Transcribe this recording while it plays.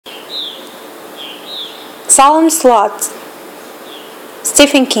Salem Slot,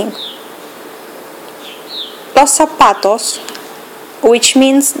 Stephen King. Los Zapatos, which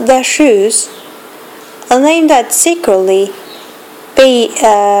means the shoes, a name that secretly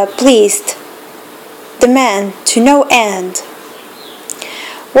pleased the man to no end,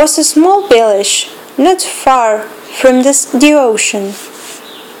 was a small village not far from the ocean.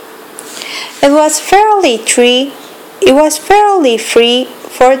 It was fairly free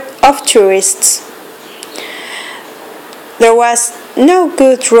of tourists. There was no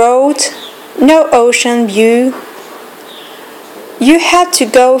good road, no ocean view. You had to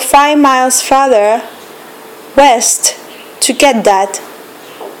go 5 miles farther west to get that,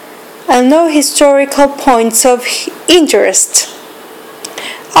 and no historical points of interest.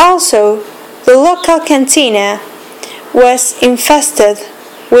 Also, the local cantina was infested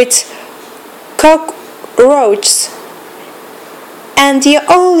with cockroaches, and the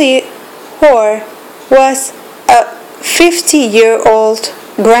only whore was a 50-year-old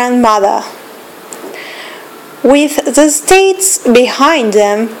grandmother. With the states behind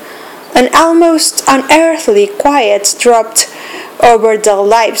them, an almost unearthly quiet dropped over their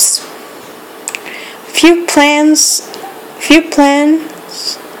lives. Few planes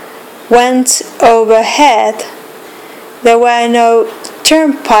went overhead. There were no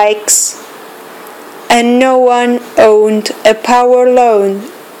turnpikes, and no one owned a power lawn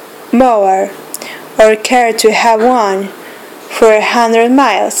mower or cared to have one for 100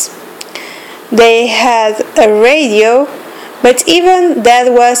 miles. They had a radio, but even that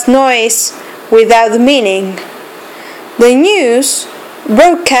was noise without meaning. The news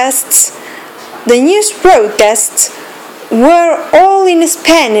broadcasts were all in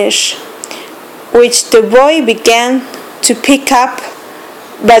Spanish, which the boy began to pick up,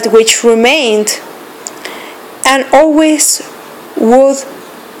 but which remained, and always would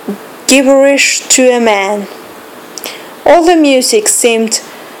gibberish to a man. All the music seemed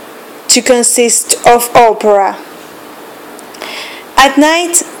to consist of opera. At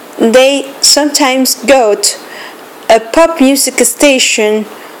night they sometimes got a pop music station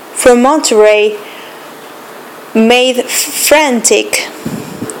from Monterey, made frantic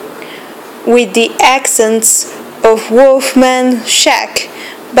with the accents of Wolfman Shack,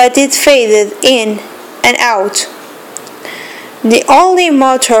 but it faded in and out. The only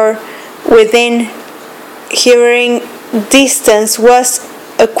motor within hearing distance was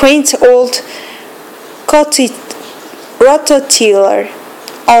a quaint old rototiller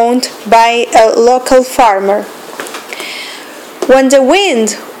owned by a local farmer. When the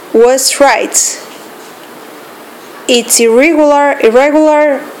wind was right, its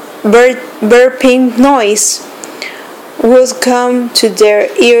irregular burping noise would come to their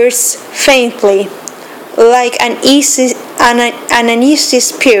ears faintly, like an uneasy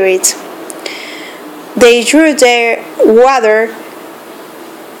spirit. They drew their water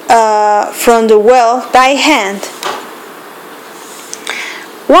from the well by hand.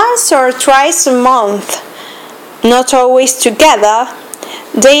 Once or twice a month, not always together,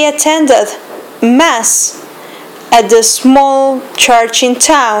 they attended Mass at the small church in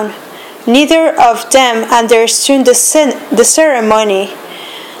town. Neither of them understood the ceremony,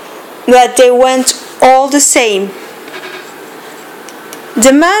 but they went all the same.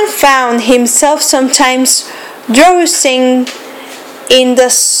 The man found himself sometimes drowsing in the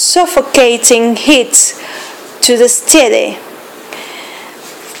suffocating heat to the steady,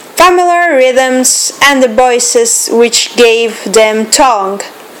 familiar rhythms and the voices which gave them tongue.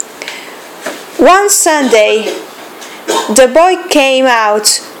 One Sunday, the boy came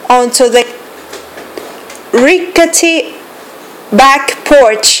out onto the rickety back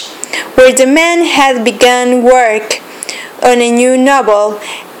porch where the man had begun work on a new novel,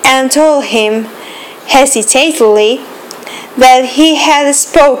 and told him hesitantly that he had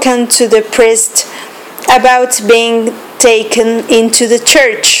spoken to the priest about being taken into the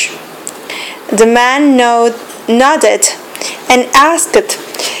church. The man nodded and asked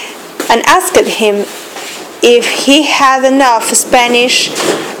him if he had enough Spanish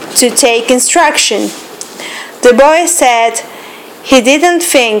to take instruction. The boy said he didn't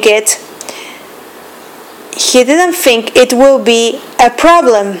think it would be a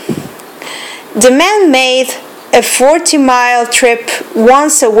problem. The man made a 40-mile trip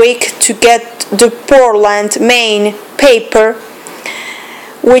once a week to get the Portland, Maine paper,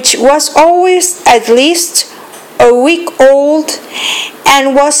 which was always at least a week old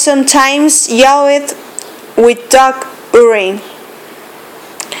and was sometimes yellowed with dog urine.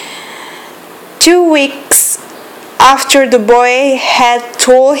 2 weeks after the boy had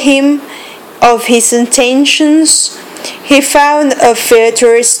told him of his intentions, he found a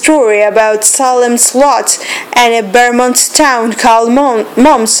theater story about Salem's Lot and a Vermont town called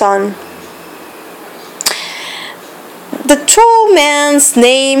Momson. The tall man's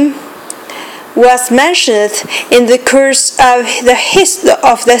name was mentioned in the course of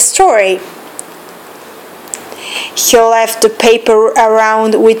the story. He left the paper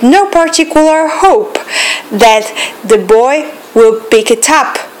around with no particular hope that the boy would pick it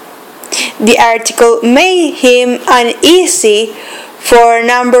up. The article made him uneasy for a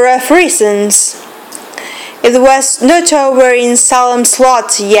number of reasons. It was not over in Salem's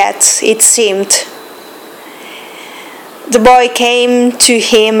Lot yet, it seemed. The boy came to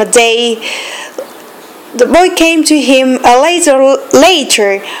him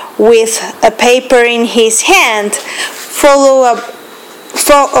later with a paper in his hand,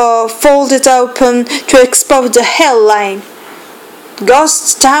 folded open to expose the headline.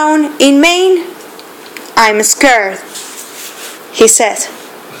 Ghost town in Maine? I'm scared, he said.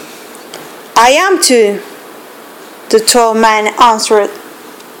 I am too, the tall man answered.